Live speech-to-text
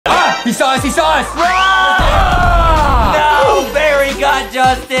He saw us. He saw us. No, Barry got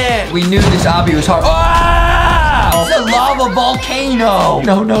Justin. We knew this obby was hard. It's a lava volcano.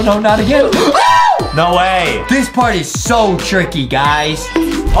 No, not again. No way. This part is so tricky, guys.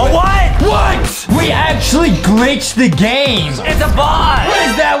 Oh, what? What? We actually glitched the game. It's a boss. What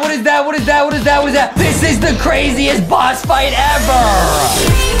is that? What is that? What is that? What is that? What is that? This is the craziest boss fight ever.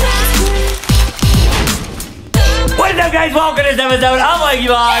 What's up, guys? Welcome to this episode of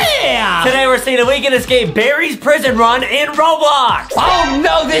LankyBox. Yeah. Today we're seeing if we can escape Barry's prison run in Roblox. Oh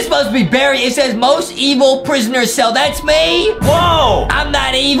no, this must be Barry. It says most evil prisoner cell. That's me. Whoa. I'm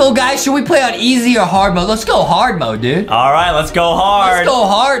not evil, guys. Should we play on easy or hard mode? Let's go hard mode, dude. All right, let's go hard. Let's go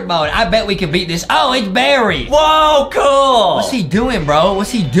hard mode. I bet we can beat this. Oh, it's Barry. Whoa, cool. What's he doing, bro?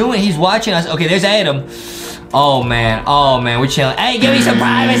 What's he doing? He's watching us. Okay, there's Adam. Oh man, we're chilling. Hey, give me some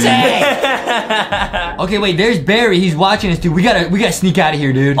privacy. Okay, wait, there's Barry. He's watching us, dude. We gotta sneak out of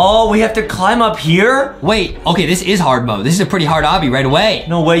here, dude. Oh, we have to climb up here? Wait, okay, this is hard mode. This is a pretty hard obby right away.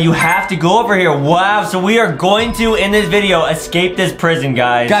 No way, you have to go over here. Wow, so we are going to, in this video, escape this prison,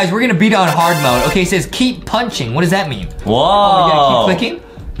 guys. Guys, we're gonna beat it on hard mode. Okay, it says keep punching. What does that mean? Whoa. Oh, we gotta keep clicking?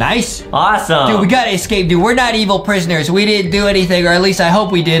 Nice. Awesome. Dude, we gotta escape, dude. We're not evil prisoners. We didn't do anything, or at least I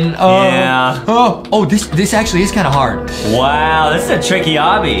hope we didn't. Yeah. Oh, this actually is kind of hard. Wow, this is a tricky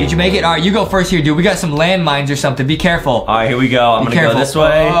obby. Did you make it? All right, you go first here, dude. We got some landmines or something. Be careful. All right, here we go. I'm gonna go this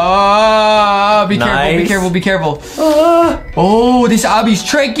way. Be Nice. careful, be careful. Oh, this obby's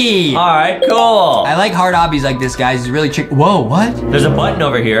tricky. All right, cool. I like hard obbies like this, guys. It's really tricky. Whoa, what? There's a button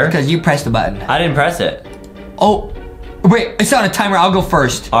over here. Because you pressed the button. I didn't press it. Oh, wait, it's on a timer. I'll go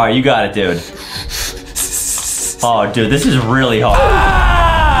first. All right, you got it, dude. Oh, dude, this is really hard.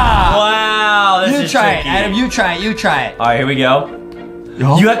 Wow, this is try tricky. it, Adam. You try it. All right, here we go.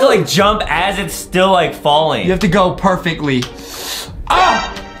 Oh. You have to like jump as it's still like falling. You have to go perfectly.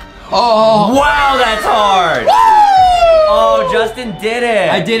 Oh. Wow, that's hard. Woo! Oh, Justin did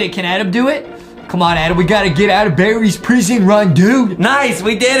it. I did it. Can Adam do it? Come on, Adam. We gotta get out of Barry's prison run, dude. Nice,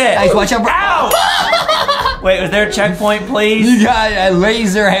 we did it. Nice, watch out. Ow! Wait, was there a checkpoint, please? You got a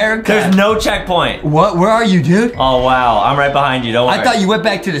laser haircut. There's no checkpoint. What? Where are you, dude? Oh, wow. I'm right behind you. Don't worry. I thought you went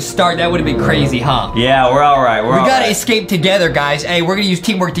back to the start. That would have been crazy, huh? Yeah, we're all right. We gotta escape together, guys. Hey, we're gonna use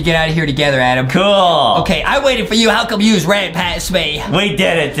teamwork to get out of here together, Adam. Cool. Okay, I waited for you. How come you ran past me? We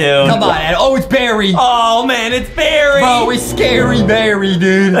did it, dude. Come on, Adam. Oh, it's Barry. Oh, man, it's Barry. Bro, it's scary Barry,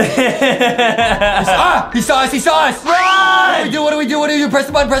 dude. He saw us. He saw us. Run! What do we do? Press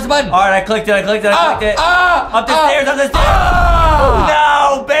the button. All right, I clicked it. Up the stairs.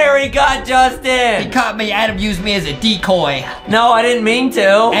 No, Barry got Justin. He caught me. Adam used me as a decoy. No, I didn't mean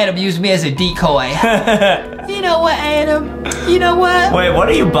to. Adam used me as a decoy. You know what, Adam? You know what? Wait, what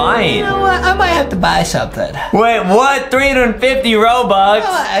are you buying? You know what? I might have to buy something. Wait, what? 350 Robux?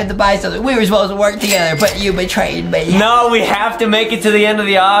 I had to buy something. We were supposed to work together, but you betrayed me. No, we have to make it to the end of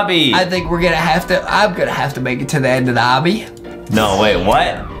the obby. I think we're gonna have to. I'm gonna have to make it to the end of the obby. No, wait,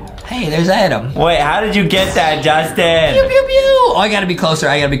 what? Hey, there's Adam. Wait, how did you get that, Justin? Pew, pew, pew. Oh, I gotta be closer.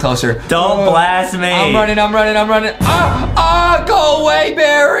 Don't blast me. I'm running. Go away,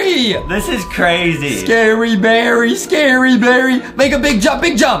 Barry. This is crazy. Scary Barry. Make a big jump.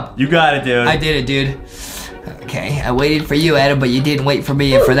 You got it, dude. I did it, dude. Okay, I waited for you, Adam, but you didn't wait for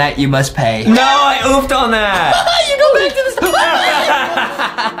me, and for that, you must pay. No, I oofed on that. You go back to the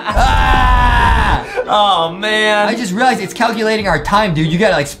Oh, man. I just realized it's calculating our time, dude. You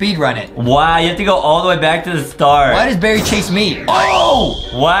gotta, like, speed run it. Wow, you have to go all the way back to the start. Why does Barry chase me? Oh!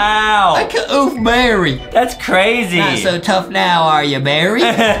 Wow. I could oof Barry. That's crazy. Not so tough now, are you, Barry?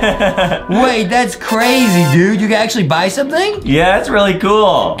 Wait, that's crazy, dude. You can actually buy something? Yeah, that's really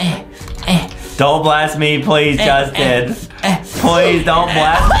cool. Don't blast me, please, Justin. Please don't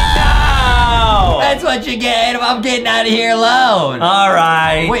blast me. No! That's what you get, Adam. I'm getting out of here alone. All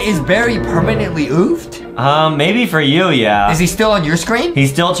right. Wait, is Barry permanently oofed? Maybe for you, yeah. Is he still on your screen? He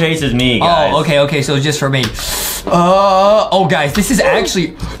still chases me, guys. Oh, okay, so it's just for me. Oh, guys, this is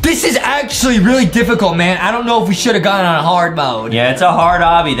actually really difficult, man. I don't know if we should have gone on hard mode. Yeah, it's a hard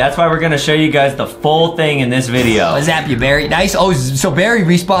obby. That's why we're gonna show you guys the full thing in this video. I'll zap you, Barry. Nice. Oh, so Barry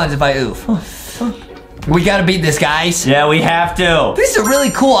respawns if I oof. We gotta beat this, guys. Yeah, we have to. This is a really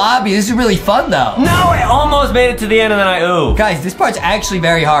cool obby. This is really fun, though. No, I almost made it to the end and then I oof. Guys, this part's actually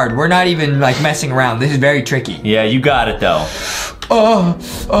very hard. We're not even, like, messing around. This is very tricky. Yeah, you got it, though.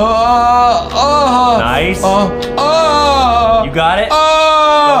 Nice. You got it?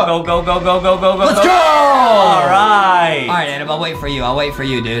 Go. Let's go! All right. All right, Adam, I'll wait for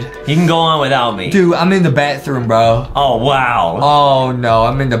you, dude. You can go on without me. Dude, I'm in the bathroom, bro. Oh, wow. Oh, no,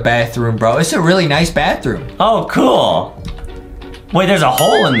 I'm in the bathroom, bro. It's a really nice bathroom. Oh, cool. Wait, there's a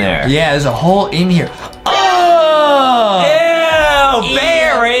hole in there. Yeah, there's a hole in here. Oh! Ew,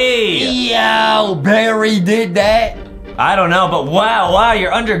 Barry! Yo, Barry did that. I don't know, but wow,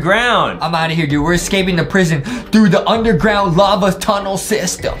 you're underground. I'm out of here, dude. We're escaping the prison through the underground lava tunnel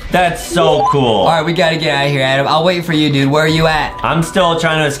system. That's so cool. All right, we gotta get out of here, Adam. I'll wait for you, dude. Where are you at? I'm still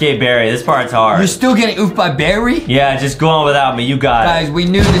trying to escape Barry. This part's hard. You're still getting oofed by Barry? Yeah, just go on without me. You got it. Guys, we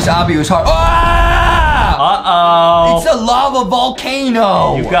knew this obby was hard. Ah! Uh-oh. It's a lava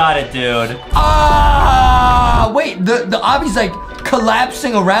volcano. You got it, dude. Ah! Wait, the obby's like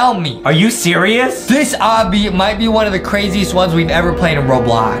collapsing around me. Are you serious? This obby might be one of the craziest ones we've ever played in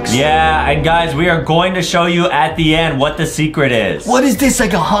Roblox. Yeah, and guys, we are going to show you at the end what the secret is. What is this,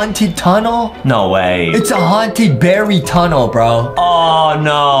 like a haunted tunnel? No way. It's a haunted Barry tunnel, bro. Oh,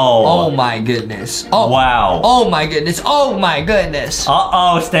 no. Oh, my goodness. Oh, wow. Oh, my goodness. Oh, my goodness.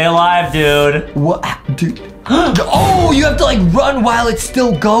 Uh-oh, stay alive, dude. What? Dude. Oh, you have to like run while it's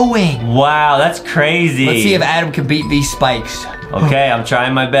still going. Wow, that's crazy. Let's see if Adam can beat these spikes. Okay, I'm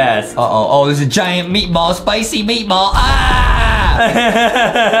trying my best. Uh-oh. Oh, there's a giant meatball, spicy meatball. Ah!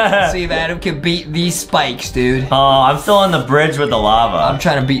 Let's see if Adam can beat these spikes, dude. Oh, I'm still on the bridge with the lava. I'm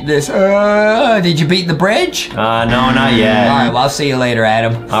trying to beat this. Did you beat the bridge? No, not yet. All right, well, I'll see you later,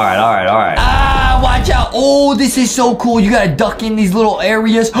 Adam. All right. Ah, watch out. Oh, this is so cool. You gotta duck in these little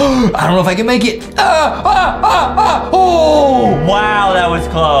areas. I don't know if I can make it. Oh! Wow, that was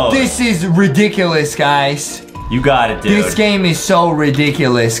close. This is ridiculous, guys. You got it, dude. This game is so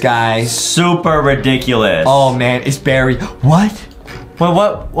ridiculous, guys. Super ridiculous. Oh, man, it's Barry. What? Wait,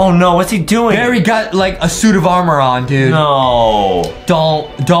 what? Oh, no, what's he doing? Barry got, like, a suit of armor on, dude. No.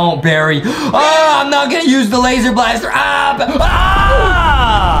 Don't, Barry. I'm not gonna use the laser blaster.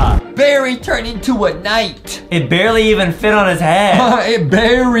 Barry turned into a knight. It barely even fit on his head. It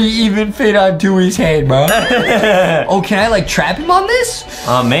barely even fit onto his head, bro. Oh, can I, like, trap him on this?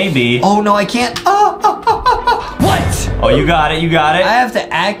 Maybe. Oh, no, I can't. What? Oh, you got it. I have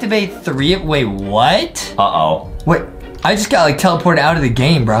to activate 3 of... Wait, what? Uh-oh. Wait, I just got, like, teleported out of the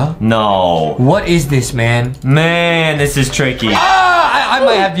game, bro. No. What is this, man? Man, this is tricky. I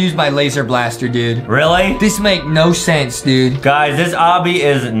might have to use my laser blaster, dude. Really? This make no sense, dude. Guys, this obby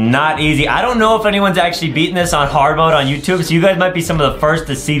is not easy. I don't know if anyone's actually beaten this on hard mode on YouTube, so you guys might be some of the first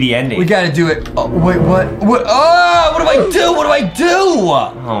to see the ending. We gotta do it. Oh, wait, what? What? Oh, what do I do? What do I do?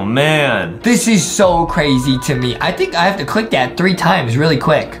 Oh, man. This is so crazy to me. I think I have to click that 3 times really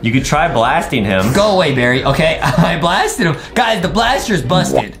quick. You could try blasting him. Go away, Barry. Okay, I blasted him. Guys, the blaster's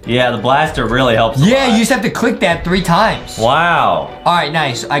busted. Yeah, the blaster really helps a lot. You just have to click that 3 times. Wow. All right,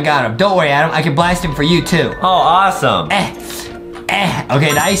 nice. I got him. Don't worry, Adam. I can blast him for you, too. Oh, awesome.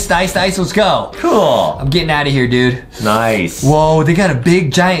 Okay, nice. Let's go. Cool. I'm getting out of here, dude. Nice. Whoa, they got a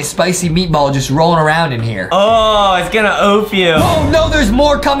big, giant, spicy meatball just rolling around in here. Oh, it's gonna oof you. Oh, no, there's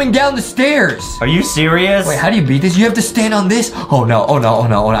more coming down the stairs. Are you serious? Wait, how do you beat this? You have to stand on this? Oh, no.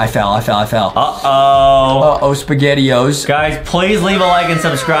 I fell. Uh-oh. Uh-oh, SpaghettiOs. Guys, please leave a like and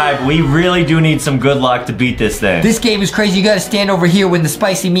subscribe. We really do need some good luck to beat this thing. This game is crazy. You gotta stand over here when the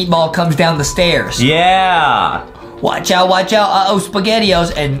spicy meatball comes down the stairs. Yeah. Watch out. Uh-oh,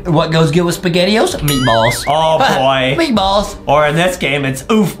 SpaghettiOs. And what goes good with SpaghettiOs? Meatballs. Oh, boy. Meatballs. Or in this game, it's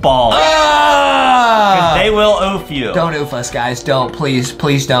oof balls. Ah! They will oof you. Don't oof us, guys. Don't. Please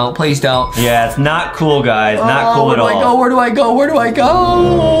don't. Yeah, it's not cool, guys. Not cool at all. Where do I go?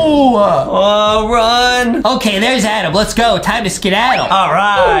 Oh, run. Okay, there's Adam. Let's go. Time to skedaddle. All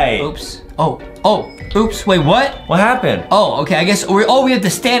right. Oops. Oops. Wait, what? What happened? Oh, okay. I guess we have to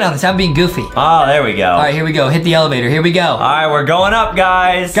stand on this. I'm being goofy. Oh, there we go. All right, here we go. Hit the elevator. Here we go. All right, we're going up,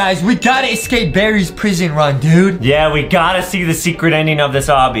 guys. Guys, we gotta escape Barry's prison run, dude. Yeah, we gotta see the secret ending of this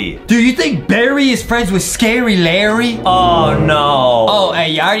obby. Do you think Barry is friends with Scary Larry? Oh, no. Oh, hey,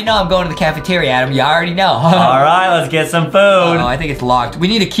 you already know I'm going to the cafeteria, Adam. You already know. All right, let's get some food. Oh, I think it's locked. We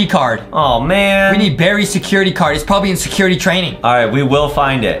need a key card. Oh, man. We need Barry's security card. It's probably in security training. All right, we will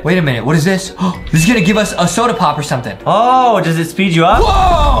find it. Wait a minute. What is this? This is gonna give us a soda pop or something. Oh, does it speed you up?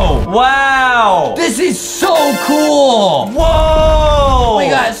 Whoa! Wow! This is so cool! Whoa! We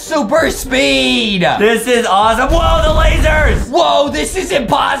got super speed! This is awesome! Whoa, the lasers! Whoa, this is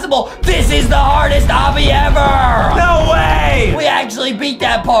impossible! This is the hardest obby ever! No way! We actually beat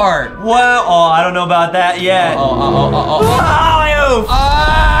that part! Wow! Oh, I don't know about that yet. Oh, I oof!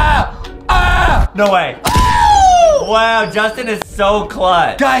 Ah! No way. Oh! Wow, Justin is so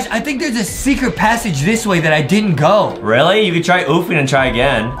clutch. Guys, I think there's a secret passage this way that I didn't go. Really? You could try oofing and try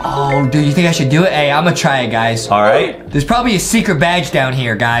again. Oh, dude, you think I should do it? Hey, I'm gonna try it, guys. All right. There's probably a secret badge down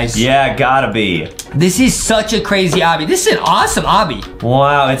here, guys. Yeah, gotta be. This is such a crazy obby. This is an awesome obby.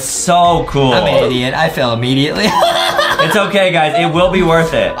 Wow, it's so cool. I'm an idiot. I fell immediately. It's okay, guys. It will be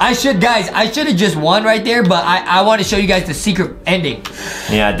worth it. I should have just won right there, but I want to show you guys the secret ending.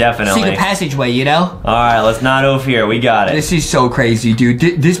 Yeah, definitely. Secret passageway, you know? All right, let's not oof here. We got it. This is so crazy, dude.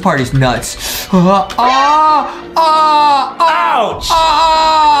 This part is nuts. Ouch!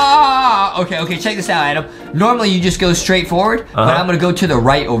 Okay, check this out, Adam. Normally, you just go straight forward, but I'm gonna go to the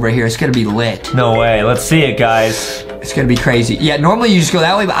right over here. It's gonna be lit. No way. Let's see it, guys. It's gonna be crazy. Yeah, normally you just go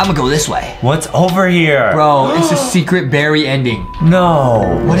that way, but I'm gonna go this way. What's over here? Bro, it's a secret berry ending.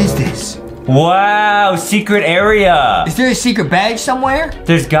 No. What is this? Wow, secret area. Is there a secret badge somewhere?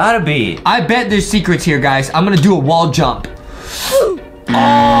 There's gotta be. I bet there's secrets here, guys. I'm gonna do a wall jump.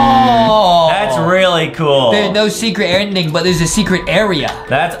 Oh! That's really cool. There's no secret ending, but there's a secret area.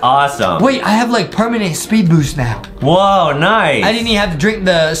 That's awesome. Wait, I have like permanent speed boost now. Whoa, nice. I didn't even have to drink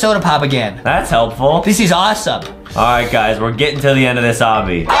the soda pop again. That's helpful. This is awesome. All right, guys, we're getting to the end of this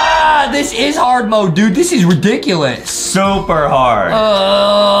obby. This is hard mode, dude. This is ridiculous. Super hard.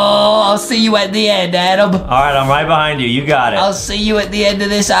 Oh, I'll see you at the end, Adam. All right, I'm right behind you. You got it. I'll see you at the end of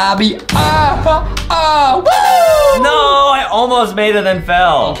this obby. Woo! No, I almost made it then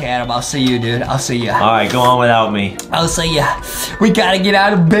fell. Okay, Adam, I'll see you, dude. I'll see you. All right, go on without me. I'll see you. We gotta get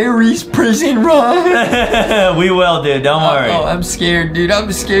out of Barry's prison run. We will, dude. Don't worry. Oh, I'm scared, dude.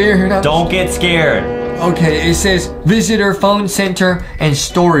 I'm scared. Don't get scared. Okay, it says visitor phone center and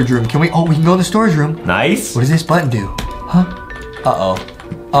storage room. We can go in the storage room. Nice. What does this button do? Huh?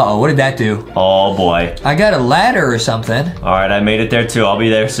 Uh-oh, what did that do? Oh, boy. I got a ladder or something. All right, I made it there, too. I'll be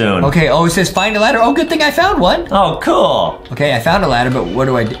there soon. Okay, it says find a ladder. Oh, good thing I found one. Oh, cool. Okay, I found a ladder, but what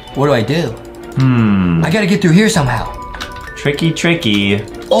do I do? I gotta get through here somehow. Tricky.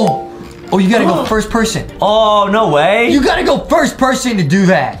 Oh, you gotta go first person. Oh, no way. You gotta go first person to do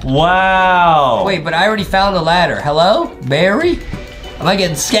that. Wow. Wait, but I already found the ladder. Hello? Barry? Am I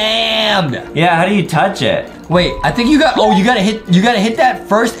getting scammed? Yeah, how do you touch it? Wait, I think you gotta hit that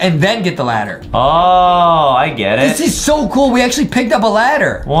first and then get the ladder. Oh, I get it. This is so cool. We actually picked up a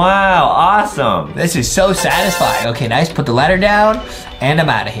ladder. Wow, awesome. This is so satisfying. Okay, nice. Put the ladder down and I'm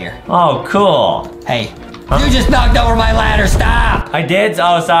out of here. Oh, cool. Hey, you just knocked over my ladder. Stop. I did?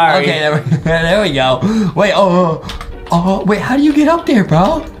 Oh, sorry. Okay, there we go. Wait, wait, how do you get up there,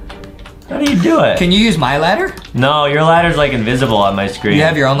 bro? How do you do it? Can you use my ladder? No, your ladder's like invisible on my screen. You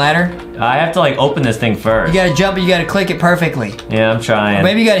have your own ladder? I have to like open this thing first. You gotta jump and you gotta click it perfectly. Yeah, I'm trying. Or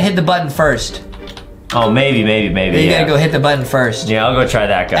maybe you gotta hit the button first. Oh, maybe. You gotta go hit the button first. Yeah, I'll go try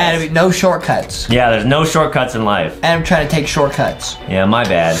that, guys. Adam, no shortcuts. Yeah, there's no shortcuts in life. Adam trying to take shortcuts. Yeah, my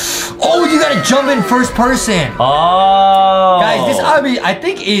bad. Oh, you gotta jump in first person. Oh. Guys, this obby I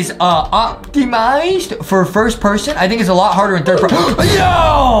think is optimized for first person. I think it's a lot harder in third person.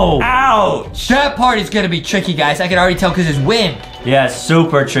 Yo! Ouch! That part is gonna be tricky, guys. I can already tell because there's wind. Yeah,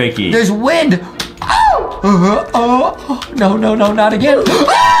 super tricky. There's wind. No, not again.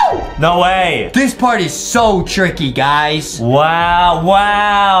 No way. This part is so tricky, guys.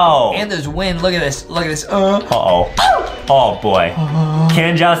 Wow. And there's wind. Look at this. Uh-oh. Oh, boy.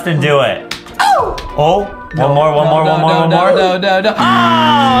 Can Justin do it? Oh, one more. No.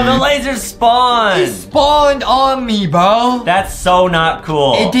 Oh, the laser spawned. It spawned on me, bro. That's so not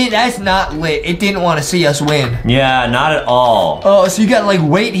cool. That's not lit. It didn't want to see us win. Yeah, not at all. Oh, so you gotta like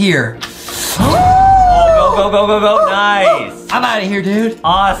wait here. Go. Nice. I'm out of here, dude.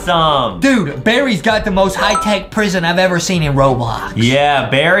 Awesome. Dude, Barry's got the most high-tech prison I've ever seen in Roblox. Yeah,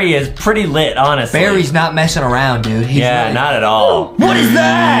 Barry is pretty lit, honestly. Barry's not messing around, dude. He's really... not at all. What is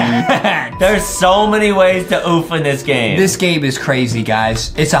that? There's so many ways to oof in this game. This game is crazy,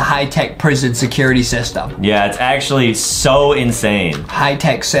 guys. It's a high-tech prison security system. Yeah, it's actually so insane.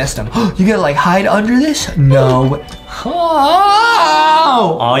 High-tech system. You gotta like hide under this? No.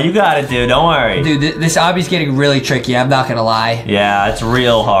 Oh, you got it, dude. Don't worry. Dude, this obby's getting really tricky. I'm not gonna lie. Yeah, it's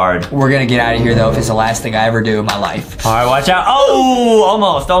real hard. We're gonna get out of here, though, if it's the last thing I ever do in my life. All right, watch out. Oh,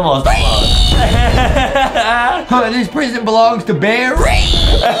 almost. This prison belongs to Barry.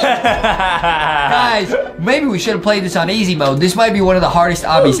 Guys, maybe we should have played this on easy mode. This might be one of the hardest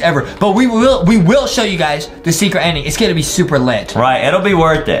obbies ever. But we will show you guys the secret ending. It's gonna be super lit. Right, it'll be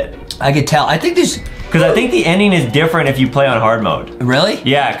worth it. I could tell. I think there's Because I think the ending is different if you play on hard mode. Really?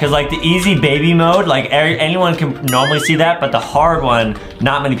 Yeah, because like the easy baby mode, like anyone can normally see that, but the hard one,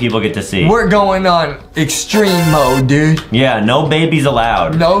 not many people get to see. We're going on extreme mode, dude. Yeah, no babies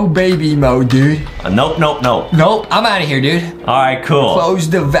allowed. No baby mode, dude. Nope, nope, nope. Nope, I'm out of here, dude. All right, cool. Close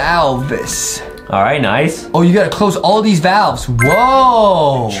the valves. All right, nice. Oh, you gotta close all these valves.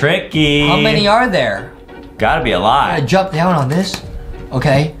 Whoa. Tricky. How many are there? Gotta be a I lot. gotta jump down on this.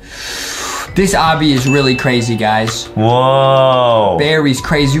 Okay. This obby is really crazy, guys. Whoa. Barry's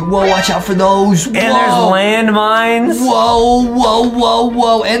crazy. Whoa, watch out for those. And there's landmines. Whoa, whoa, whoa,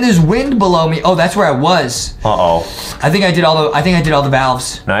 whoa. And there's wind below me. Oh, that's where I was. Uh-oh. I think I did all the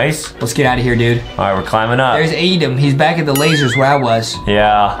valves. Nice. Let's get out of here, dude. All right, we're climbing up. There's Adam. He's back at the lasers where I was.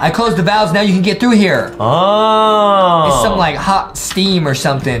 Yeah. I closed the valves. Now you can get through here. Oh. It's some like hot steam or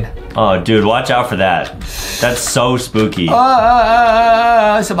something. Oh, dude, watch out for that. That's so spooky. Some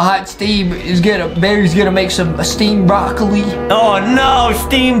hot steam is Barry's gonna make some steamed broccoli. Oh no,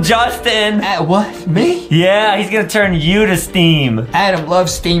 Steam Justin. What? Me? Yeah, he's gonna turn you to steam. Adam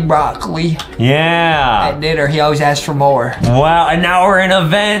loves steamed broccoli. Yeah. At dinner, he always asks for more. Wow, and now we're in a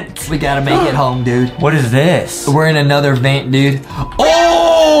vent. We gotta make it home, dude. What is this? We're in another vent, dude.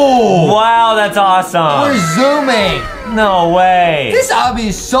 Oh! Wow, that's awesome. We're zooming. No way. This obby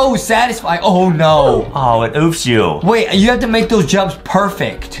is so satisfying. Oh no. Oh, it oofs you. Wait, you have to make those jumps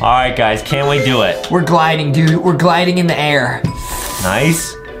perfect. All right, guys, can we do it? We're gliding, dude. We're gliding in the air.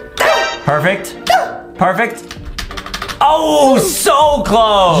 Nice. Perfect. Perfect. Oh, so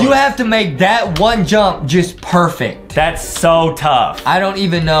close. You have to make that one jump just perfect. That's so tough. I don't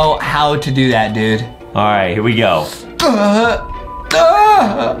even know how to do that, dude. All right, here we go.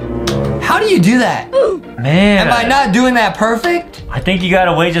 How do you do that? Man. Am I not doing that perfect? I think you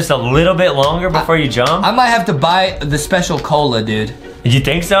gotta wait just a little bit longer before you jump. I might have to buy the special cola, dude. Did you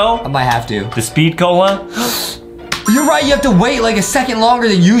think so? I might have to. The speed cola? You're right, you have to wait like a second longer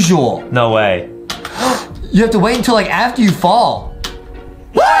than usual. No way. You have to wait until like after you fall.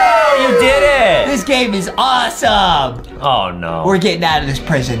 Wow, you did it! This game is awesome. Oh no. We're getting out of this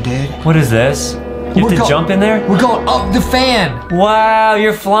prison, dude. What is this? You have to jump in there? We're going up the fan. Wow,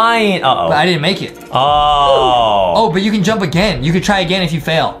 you're flying. Uh-oh. But I didn't make it. Oh. Oh, but you can jump again. You can try again if you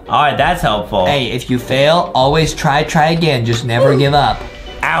fail. All right, that's helpful. Hey, if you fail, always try again. Just never give up.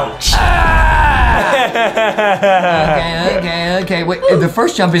 Ouch. Okay. Wait, the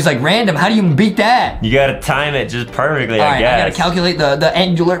first jump is like random. How do you beat that? You gotta time it just perfectly, I guess. I gotta calculate the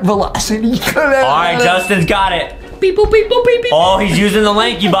angular velocity. All right, Justin's got it. Beep, boop, beep, boop, beep, beep. Oh, he's using the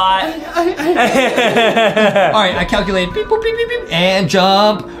LankyBot. All right, I calculated beep, boop, beep, beep, beep, and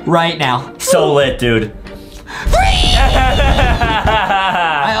jump right now. So lit, dude.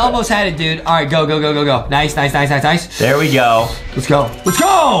 I almost had it, dude. All right, go. Nice. There we go. Let's go.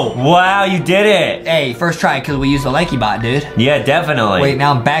 Wow, you did it. Hey, first try, because we used the LankyBot, dude. Yeah, definitely. Wait,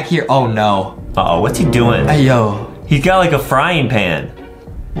 now I'm back here. Oh, no. Uh-oh, what's he doing? Hey, yo. He's got like a frying pan.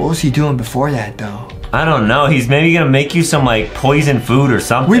 What was he doing before that, though? I don't know. He's maybe gonna make you some like poison food or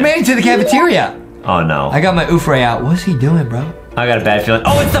something. We made it to the cafeteria. Oh no. I got my oofray out. What's he doing, bro? I got a bad feeling.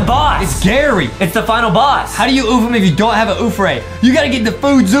 Oh, it's the boss. It's Gary. It's the final boss. How do you oof him if you don't have an oofray? You gotta get the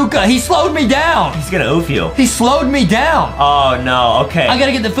Fudzuka. He slowed me down. He's gonna oof you. He slowed me down. Oh no, okay. I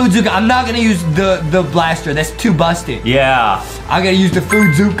gotta get the Fudzuka. I'm not gonna use the blaster. That's too busted. Yeah. I gotta use the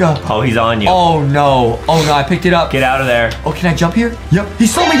Fudzuka. Oh, he's on you. Oh no, I picked it up. Get out of there. Oh, can I jump here? Yep. He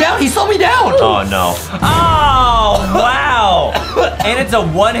slowed me down. Oh no. Oh, wow. And it's a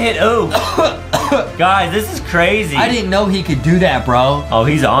one-hit oof. Guys, this is crazy. I didn't know he could do that, bro. Oh,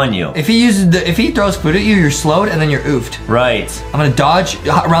 he's on you. If he throws food at you, you're slowed and then you're oofed. Right. I'm gonna dodge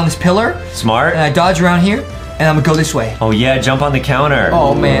around this pillar. Smart. And I dodge around here, and I'm gonna go this way. Oh yeah, jump on the counter.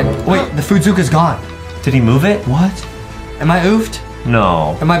 Oh man. Wait, the Fudzuka's gone. Did he move it? What? Am I oofed?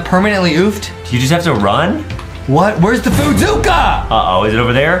 No. Am I permanently oofed? Do you just have to run? What? Where's the Fudzuka? Uh-oh, is it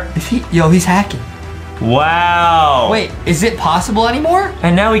over there? Yo, he's hacking. Wow. Wait, is it possible anymore?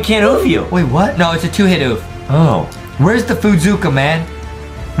 And now he can't oof you. Wait, what? No, it's a 2-hit oof. Oh. Where's the Fudzuka, man?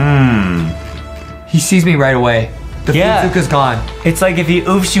 He sees me right away. The Fudzuka's gone. It's like if he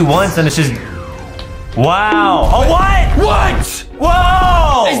oofs you once, then it's just... Wow. Oh, what? What?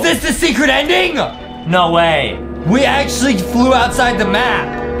 Whoa! Is this the secret ending? No way. We actually flew outside the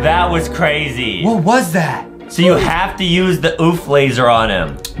map. That was crazy. What was that? So you have to use the oof laser on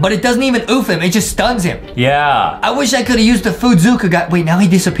him. But it doesn't even oof him, it just stuns him. Yeah. I wish I could have used the Fudzuka guy. Wait, now he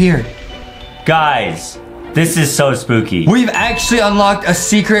disappeared. Guys, this is so spooky. We've actually unlocked a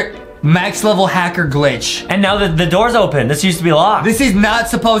secret Max level hacker glitch. And now the door's open. This used to be locked. This is not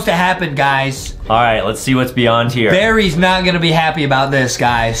supposed to happen, guys. All right, let's see what's beyond here. Barry's not gonna be happy about this,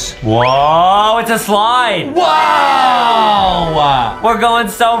 guys. Whoa, it's a slide. Whoa! We're going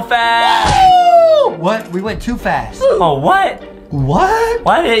so fast. Woo! What? We went too fast. Oh, what? What?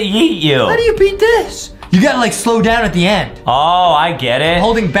 Why did it yeet you? How do you beat this? You gotta like slow down at the end. Oh, I get it. I'm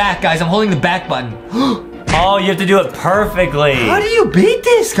holding back, guys. I'm holding the back button. Oh, you have to do it perfectly. How do you beat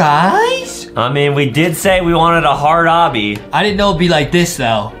this, guys? I mean, we did say we wanted a hard obby. I didn't know it'd be like this,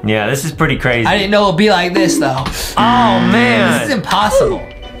 though. Yeah, this is pretty crazy. I didn't know it'd be like this, though. Oh, man. This is impossible.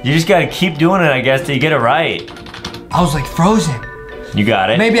 You just gotta keep doing it, I guess, till you get it right. I was like frozen. You got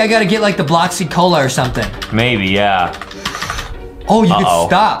it. Maybe I gotta get like the Bloxy Cola or something. Maybe, yeah. Oh, you could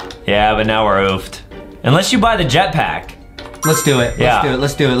stop. Yeah, but now we're oofed. Unless you buy the jetpack. Let's do it. Yeah.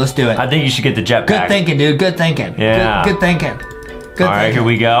 Let's do it. I think you should get the jetpack. Good thinking, dude. Good thinking. Yeah. Good thinking. Good All right, thinking. here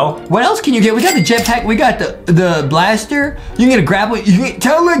we go. What else can you get? We got the jetpack. We got the blaster. You can get a grapple. You can get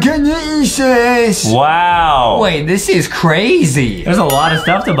telekinesis. Wow. Wait, this is crazy. There's a lot of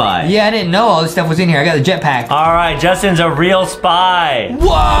stuff to buy. Yeah, I didn't know all this stuff was in here. I got the jetpack. All right, Justin's a real spy.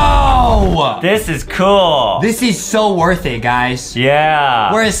 Whoa! This is cool. This is so worth it, guys.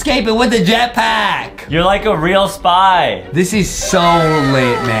 Yeah. We're escaping with the jetpack. You're like a real spy. This is so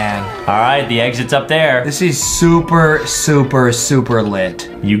lit, man. All right, the exit's up there. This is super, super, super lit.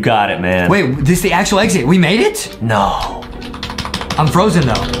 You got it, man. Wait, this is the actual exit. We made it? No. I'm frozen,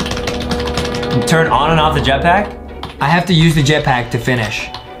 though. Turn on and off the jetpack? I have to use the jetpack to finish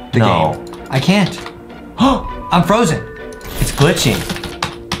the game. I can't. I'm frozen. It's glitching.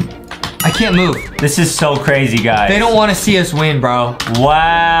 I can't move. This is so crazy, guys. They don't want to see us win, bro.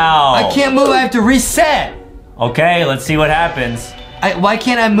 Wow. I can't move. I have to reset. Okay, let's see what happens. Why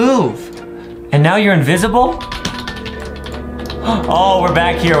can't I move? And now you're invisible? Oh, we're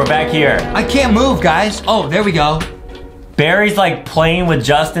back here. We're back here. I can't move, guys. Oh, there we go. Barry's like playing with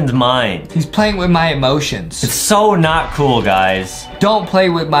Justin's mind. He's playing with my emotions. It's so not cool, guys. Don't play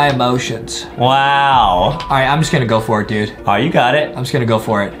with my emotions. Wow. All right, I'm just going to go for it, dude. Oh, you got it. I'm just going to go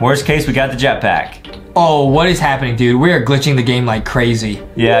for it. Worst case, we got the jetpack. Oh, what is happening, dude? We are glitching the game like crazy.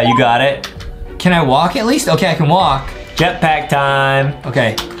 Yeah, you got it. Can I walk at least? Okay, I can walk. Jetpack time.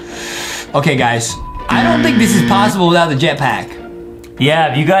 Okay. Okay, guys. I don't think this is possible without the jetpack.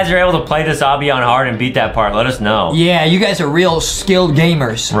 Yeah, if you guys are able to play this obby on hard and beat that part, let us know. Yeah, you guys are real skilled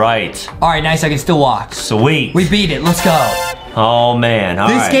gamers. Right. All right, nice. I can still walk. Sweet. We beat it. Let's go. Oh, man. All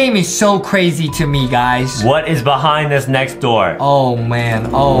This right. game is so crazy to me, guys. What is behind this next door? Oh, man.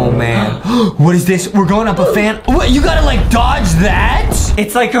 Oh, man. What is this? We're going up a fan. What? You gotta, like, dodge that?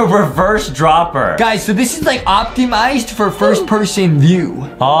 It's like a reverse dropper. Guys, so this is, like, optimized for first-person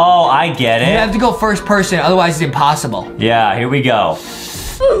view. Oh, I get You it. have to go first person, otherwise it's impossible. Yeah, here we go.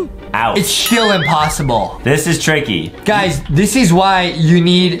 Ouch. It's still impossible. This is tricky. Guys, this is why you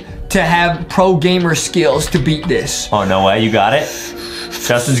need to have pro gamer skills to beat this. Oh, no way. You got it?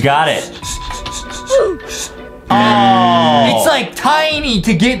 Justin's got it. Oh. It's like tiny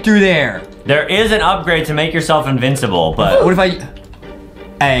to get through there. There is an upgrade to make yourself invincible, but What if I...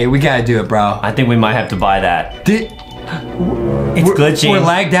 Hey, we gotta do it, bro. I think we might have to buy that. It's glitching. We're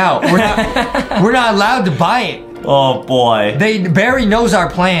lagged out. We're not allowed to buy it. Oh, boy. Barry knows our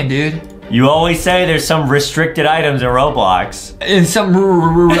plan, dude. You always say there's some restricted items in Roblox. And some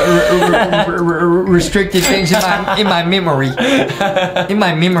restricted things in my memory. In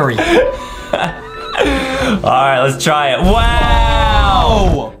my memory. All right, let's try it.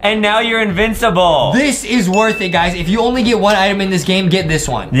 Wow! And now you're invincible. This is worth it, guys. If you only get one item in this game, get this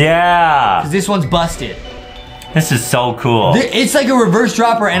one. Yeah. 'Cause this one's busted. This is so cool. It's like a reverse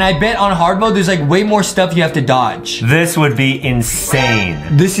dropper, and I bet on hard mode, there's like way more stuff you have to dodge. This would be insane.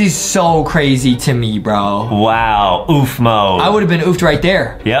 This is so crazy to me, bro. Wow. Oof mode. I would have been oofed right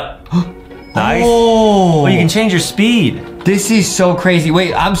there. Yep. Nice. Oh, Well, you can change your speed. this is so crazy.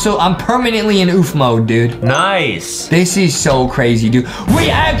 Wait, I'm permanently in oof mode, dude. Nice. This is so crazy, dude. We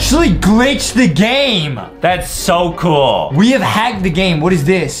actually glitched the game. That's so cool. We have hacked the game. What is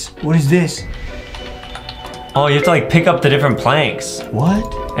this? What is this? Oh, you have to like pick up the different planks What?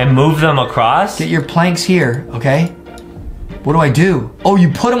 and move them across? Get your planks here, okay? What do I do? Oh, you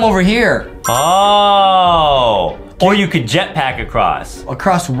put them over here. Oh. Or you could jetpack across.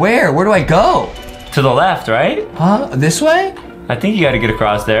 Across where? Where do I go? To the left, right? Huh? This way? I think you gotta get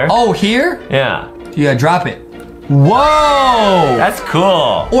across there. Oh, here? Yeah. You gotta drop it. Whoa! That's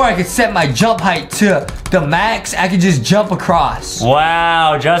cool. Or I could set my jump height to the max. I could just jump across.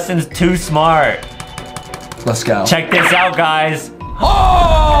 Wow, Justin's too smart. Let's go. Check this out, guys.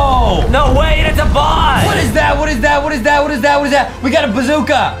 Oh! No way, it's a boss! What is that? What is that? What is that? What is that? What is that? We got a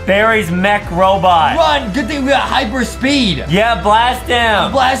bazooka. Barry's mech robot. Run! Good thing we got hyper speed. Yeah, blast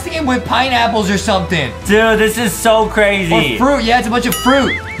him. Blasting him with pineapples or something. Dude, this is so crazy. Or fruit. Yeah, it's a bunch of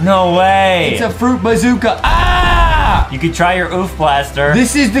fruit. No way. It's a fruit bazooka. Ah! You could try your oof blaster.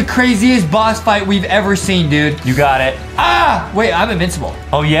 This is the craziest boss fight we've ever seen, dude. You got it. Ah! Wait, I'm invincible.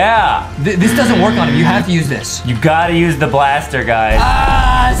 Oh, yeah. This doesn't work on him. You have to use this. You gotta use the blaster, guys.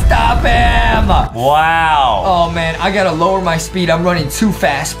 Ah! Stop him! Wow. Oh, man. I gotta lower my speed. I'm running too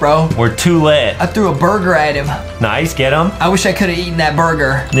fast, bro. We're too lit. I threw a burger at him. Nice, get him. I wish I could have eaten that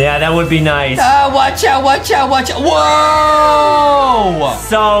burger. Yeah, that would be nice. Ah, watch out, watch out, watch out. Whoa!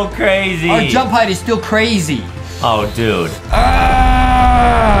 So crazy. Our jump height is still crazy. Oh, dude.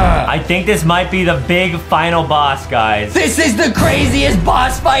 Ah! I think this might be the big final boss, guys. This is the craziest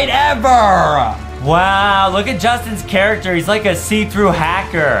boss fight ever! Wow, look at Justin's character. He's like a see-through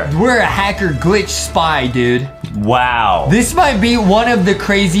hacker. We're a hacker glitch spy, dude. Wow. This might be one of the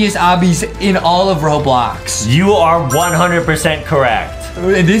craziest obbies in all of Roblox. You are 100% correct.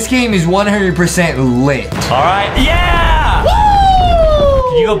 This game is 100% lit. All right, yeah! Woo!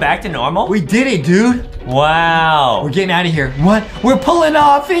 Can you go back to normal? We did it, dude. Wow. We're getting out of here. What? We're pulling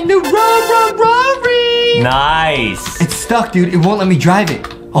off into robbery. Nice. It's stuck, dude. It won't let me drive it.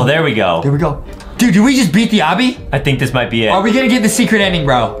 Oh, there we go. There we go. Dude, did we just beat the obby? I think this might be it. Are we gonna get the secret ending,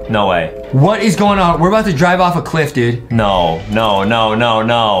 bro? No way. What is going on? We're about to drive off a cliff, dude. No, no, no, no,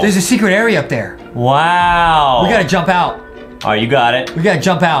 no. There's a secret area up there. Wow. We gotta jump out. All right, you got it. We gotta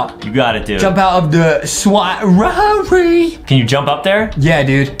jump out. You got it, dude. Jump out of the SWAT robbery. Can you jump up there? Yeah,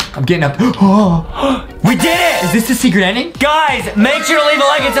 dude. I'm getting up. Oh. We did it! Is this the secret ending? Guys, make sure to leave a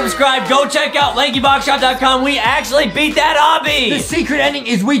like and subscribe. Go check out LankyBoxShop.com. We actually beat that obby. The secret ending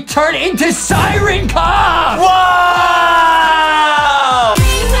is we turn into Siren Cop. Whoa!